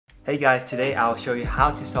Hey guys, today I'll show you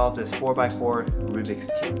how to solve this 4x4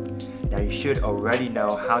 Rubik's Cube. Now you should already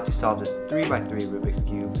know how to solve this 3x3 Rubik's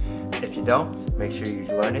Cube. If you don't, make sure you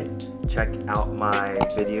learn it. Check out my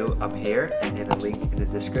video up here and in the link in the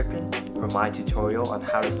description for my tutorial on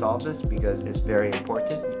how to solve this because it's very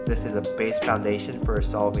important. This is a base foundation for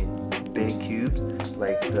solving big cubes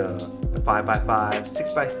like the 5x5,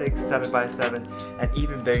 6x6, 7x7, and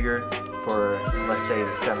even bigger for, let's say,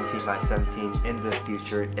 the 17x17 in the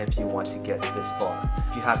future if you want to get this far.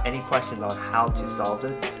 If you have any questions on how to solve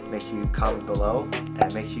this, make sure you comment below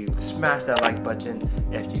and make sure you smash that like button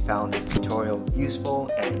if you found this tutorial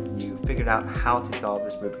useful and you figured out how to solve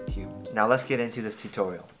this Rubik's Cube. Now let's get into this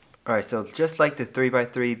tutorial. Alright, so just like the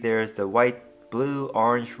 3x3, there's the white, blue,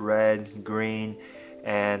 orange, red, green,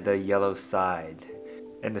 and the yellow side.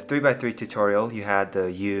 In the 3x3 tutorial, you had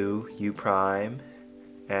the U prime,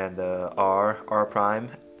 and the R prime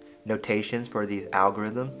notations for these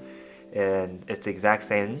algorithms, and it's the exact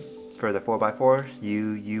same for the 4x4,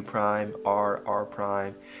 U prime, R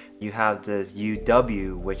prime. You have this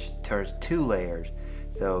UW, which turns two layers,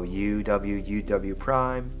 so UW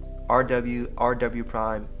prime, RW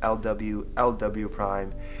prime, LW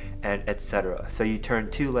prime, and etc. So you turn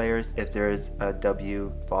two layers if there is a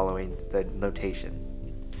W following the notation.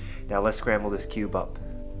 Now let's scramble this cube up.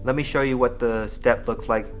 Let me show you what the step looks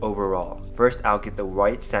like overall. First, I'll get the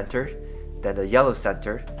white center, then the yellow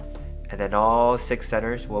center, and then all 6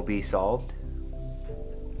 centers will be solved.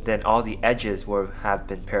 Then all the edges will have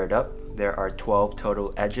been paired up. There are 12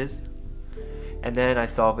 total edges. And then I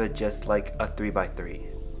solve it just like a 3x3.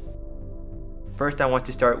 First, I want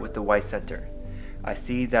to start with the white center. I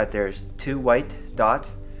see that there's 2 white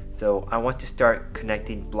dots, so I want to start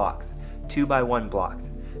connecting blocks, 2x1 blocks.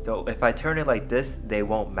 So if I turn it like this, they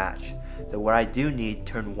won't match. So what I do need,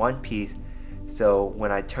 turn one piece, so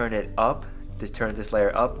when I turn it up, to turn this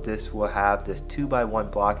layer up, this will have this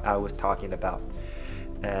 2x1 block I was talking about.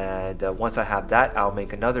 And once I have that, I'll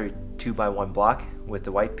make another 2x1 block with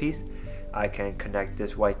the white piece. I can connect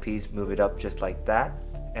this white piece, move it up just like that,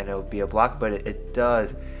 and it'll be a block, but it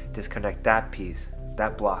does disconnect that piece,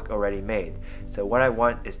 that block already made. So what I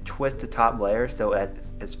want is twist the top layer so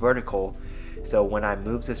it's vertical, so when I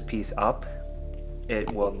move this piece up,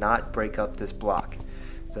 it will not break up this block.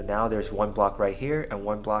 So now there's one block right here and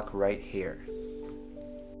one block right here.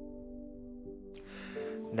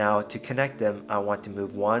 Now to connect them, I want to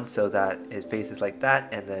move one so that it faces like that,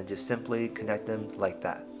 and then just simply connect them like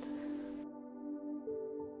that.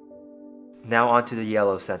 Now onto the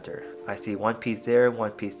yellow center. I see one piece there,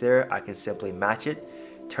 one piece there. I can simply match it.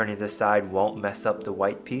 Turning this side won't mess up the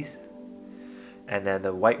white piece. And then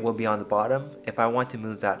the white will be on the bottom. If I want to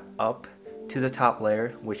move that up to the top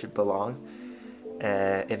layer, which it belongs,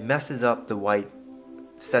 it messes up the white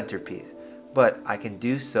center piece. But I can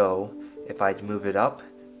do so if I move it up,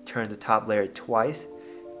 turn the top layer twice,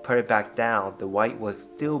 put it back down, the white will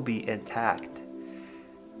still be intact.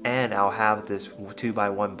 And I'll have this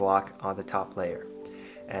 2x1 block on the top layer.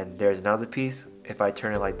 And there's another piece. If I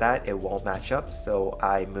turn it like that, it won't match up. So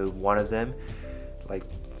I move one of them like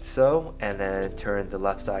so, and then turn the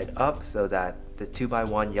left side up so that the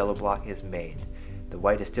 2x1 yellow block is made. The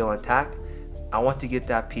white is still intact. I want to get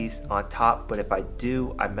that piece on top, but if I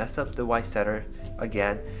do, I mess up the white center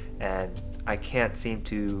again, and I can't seem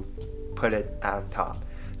to put it on top.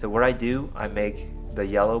 So what I do, I make the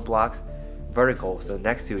yellow blocks vertical, so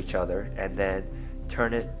next to each other, and then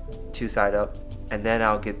turn it 2 side up, and then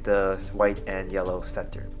I'll get the white and yellow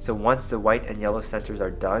center. So once the white and yellow centers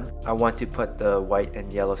are done, I want to put the white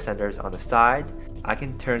and yellow centers on the side. I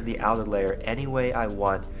can turn the outer layer any way I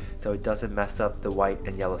want so it doesn't mess up the white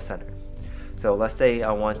and yellow center. So let's say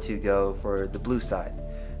I want to go for the blue side,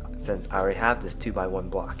 since I already have this 2x1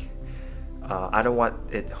 block. I don't want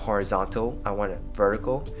it horizontal, I want it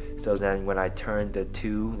vertical, so then when I turn the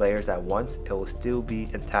 2 layers at once, it will still be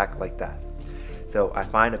intact like that. So I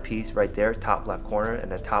find a piece right there, top left corner,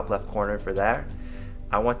 and then top left corner for that.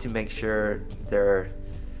 I want to make sure they're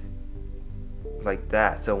like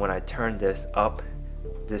that, so when I turn this up,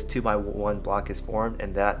 this 2x1 block is formed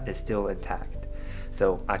and that is still intact.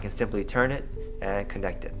 So I can simply turn it and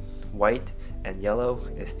connect it. White and yellow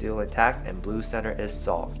is still intact and blue center is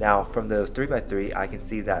solved. Now from the 3x3, I can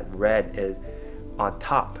see that red is on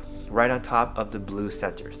top, right on top of the blue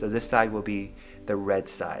center. So this side will be the red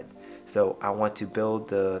side. So I want to build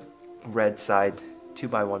the red side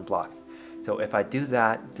 2x1 block. So if I do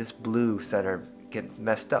that, this blue center gets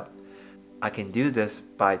messed up. I can do this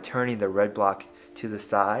by turning the red block to the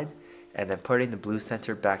side and then putting the blue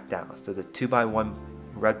center back down. So the 2x1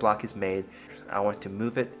 red block is made. I want to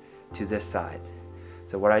move it to this side.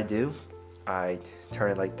 So what I do, I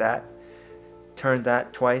turn it like that, turn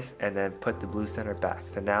that twice, and then put the blue center back.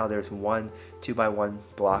 So now there's one 2x1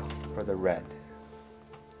 block for the red.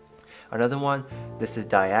 Another one, this is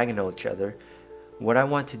diagonal each other. What I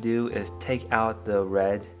want to do is take out the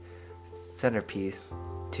red centerpiece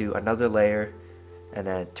to another layer and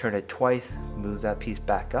then turn it twice, move that piece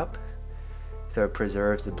back up so it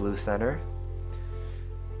preserves the blue center.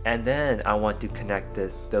 And then I want to connect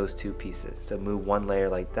those two pieces. So move one layer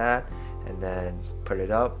like that and then put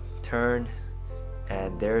it up, turn,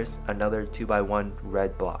 and there's another 2x1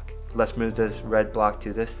 red block. Let's move this red block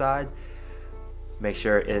to this side. Make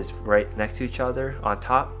sure it is right next to each other on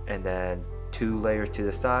top, and then two layers to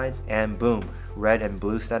the side, and boom, red and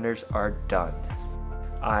blue centers are done.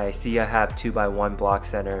 I see I have 2x1 block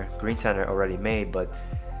center, green center already made, but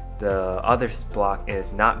the other block is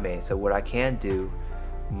not made. So what I can do,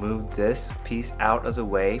 move this piece out of the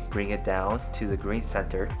way, bring it down to the green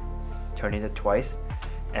center, turning it twice,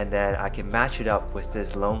 and then I can match it up with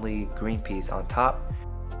this lonely green piece on top,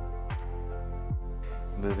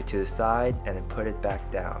 move it to the side, and then put it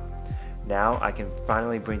back down. Now I can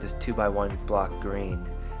finally bring this 2x1 block green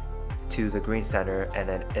to the green center, and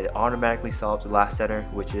then it automatically solves the last center,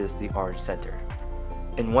 which is the orange center.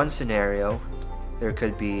 In one scenario, there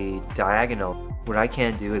could be diagonal. What I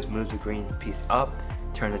can do is move the green piece up,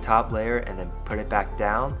 turn the top layer, and then put it back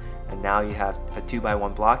down, and now you have a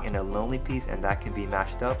 2x1 block and a lonely piece, and that can be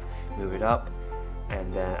matched up. Move it up,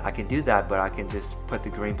 and then I can do that, but I can just put the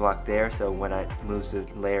green block there, so when I move the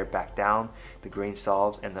layer back down, the green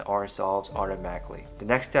solves and the orange solves automatically. The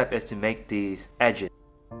next step is to make these edges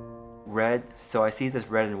red. So I see this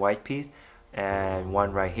red and white piece, and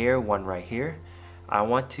one right here, one right here. I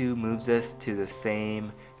want to move this to the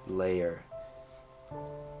same layer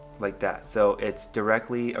like that, so it's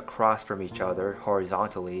directly across from each other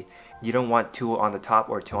horizontally. You don't want two on the top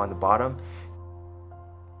or two on the bottom.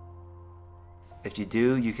 If you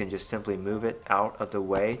do, you can just simply move it out of the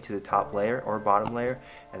way to the top layer or bottom layer,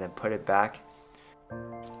 and then put it back,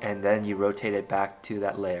 and then you rotate it back to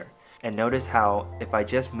that layer. And notice how if I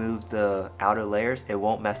just move the outer layers, it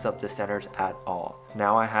won't mess up the centers at all.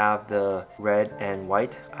 Now I have the red and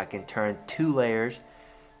white. I can turn two layers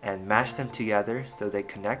and mash them together so they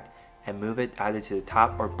connect, and move it either to the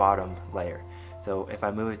top or bottom layer. So if I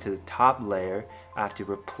move it to the top layer, I have to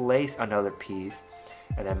replace another piece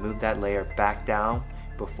and then move that layer back down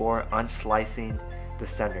before unslicing the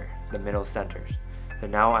center, the middle centers. So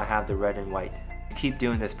now I have the red and white. Keep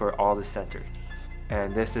doing this for all the centers.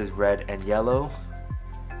 And this is red and yellow,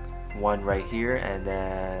 one right here, and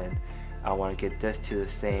then I want to get this to the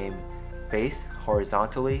same face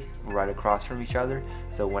horizontally right across from each other,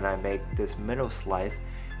 so when I make this middle slice,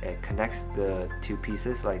 it connects the two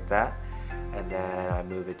pieces like that, and then I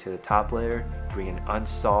move it to the top layer, bring an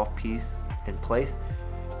unsolved piece in place,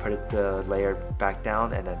 put the layer back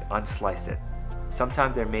down, and then unslice it.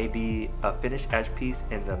 Sometimes there may be a finished edge piece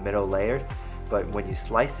in the middle layer, but when you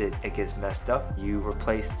slice it, it gets messed up. You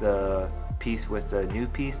replace the piece with the new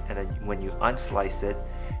piece, and then when you unslice it,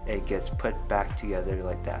 it gets put back together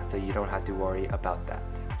like that, so you don't have to worry about that.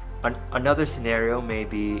 Another scenario may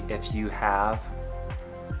be if you have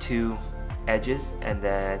two edges and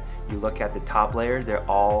then you look at the top layer, they're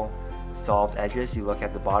all solved edges. You look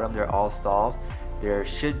at the bottom, they're all solved. There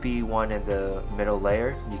should be one in the middle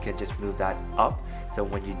layer. You can just move that up, so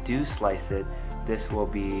when you do slice it, this will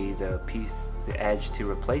be the piece, the edge to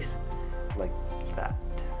replace, like that.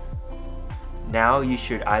 Now you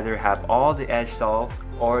should either have all the edge solved,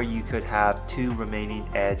 or you could have two remaining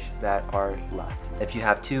edge that are left. If you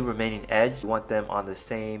have two remaining edge, you want them on the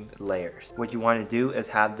same layers. What you want to do is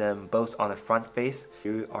have them both on the front face.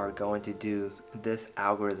 You are going to do this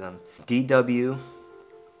algorithm: DW,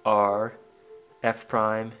 R, F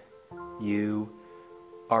prime, U,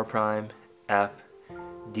 R prime, F,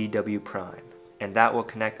 DW prime. And that will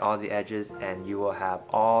connect all the edges, and you will have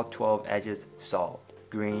all 12 edges solved.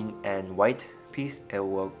 Green and white piece, it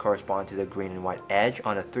will correspond to the green and white edge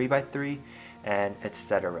on a 3x3, and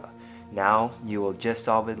etc. Now you will just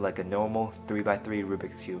solve it like a normal 3x3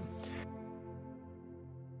 Rubik's Cube.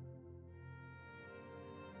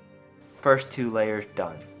 First two layers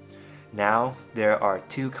done. Now there are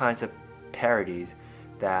two kinds of parities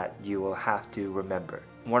that you will have to remember.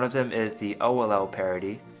 One of them is the OLL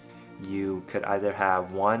parity. You could either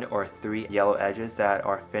have one or three yellow edges that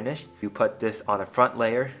are finished. You put this on the front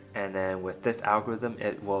layer, and then with this algorithm,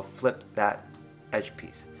 it will flip that edge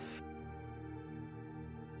piece.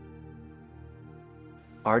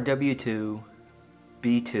 RW2,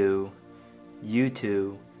 B2,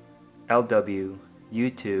 U2, LW,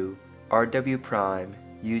 U2, RW prime,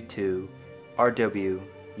 U2, RW,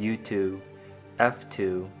 U2,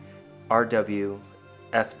 F2, RW,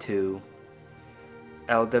 F2,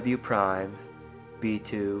 LW prime,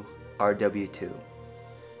 B2, RW2.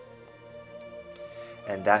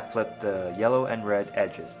 And that flipped the yellow and red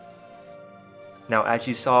edges. Now as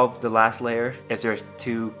you solve the last layer, if there's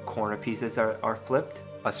two corner pieces that are flipped,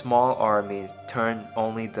 a small r means turn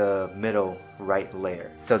only the middle right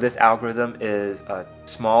layer. So this algorithm is a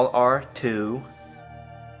small r2,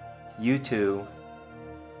 U2,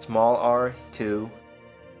 small r2,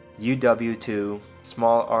 UW2,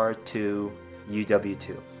 small r2,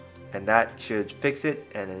 UW2. And that should fix it,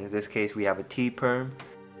 and in this case we have a T-perm.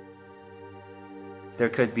 There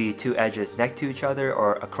could be two edges next to each other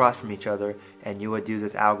or across from each other, and you would do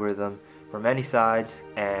this algorithm from any side,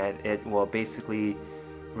 and it will basically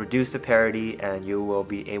reduce the parity and you will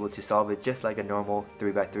be able to solve it just like a normal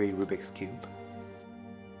 3x3 Rubik's Cube.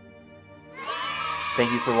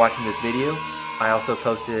 Thank you for watching this video. I also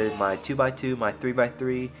posted my 2x2, my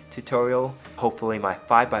 3x3 tutorial. Hopefully my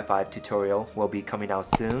 5x5 tutorial will be coming out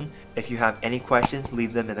soon. If you have any questions,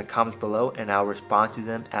 leave them in the comments below and I'll respond to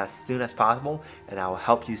them as soon as possible, and I will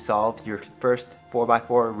help you solve your first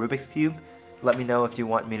 4x4 Rubik's Cube. Let me know if you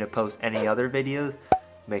want me to post any other videos.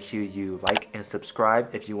 Make sure you like and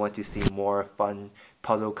subscribe if you want to see more fun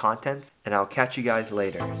puzzle content, and I'll catch you guys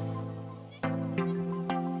later.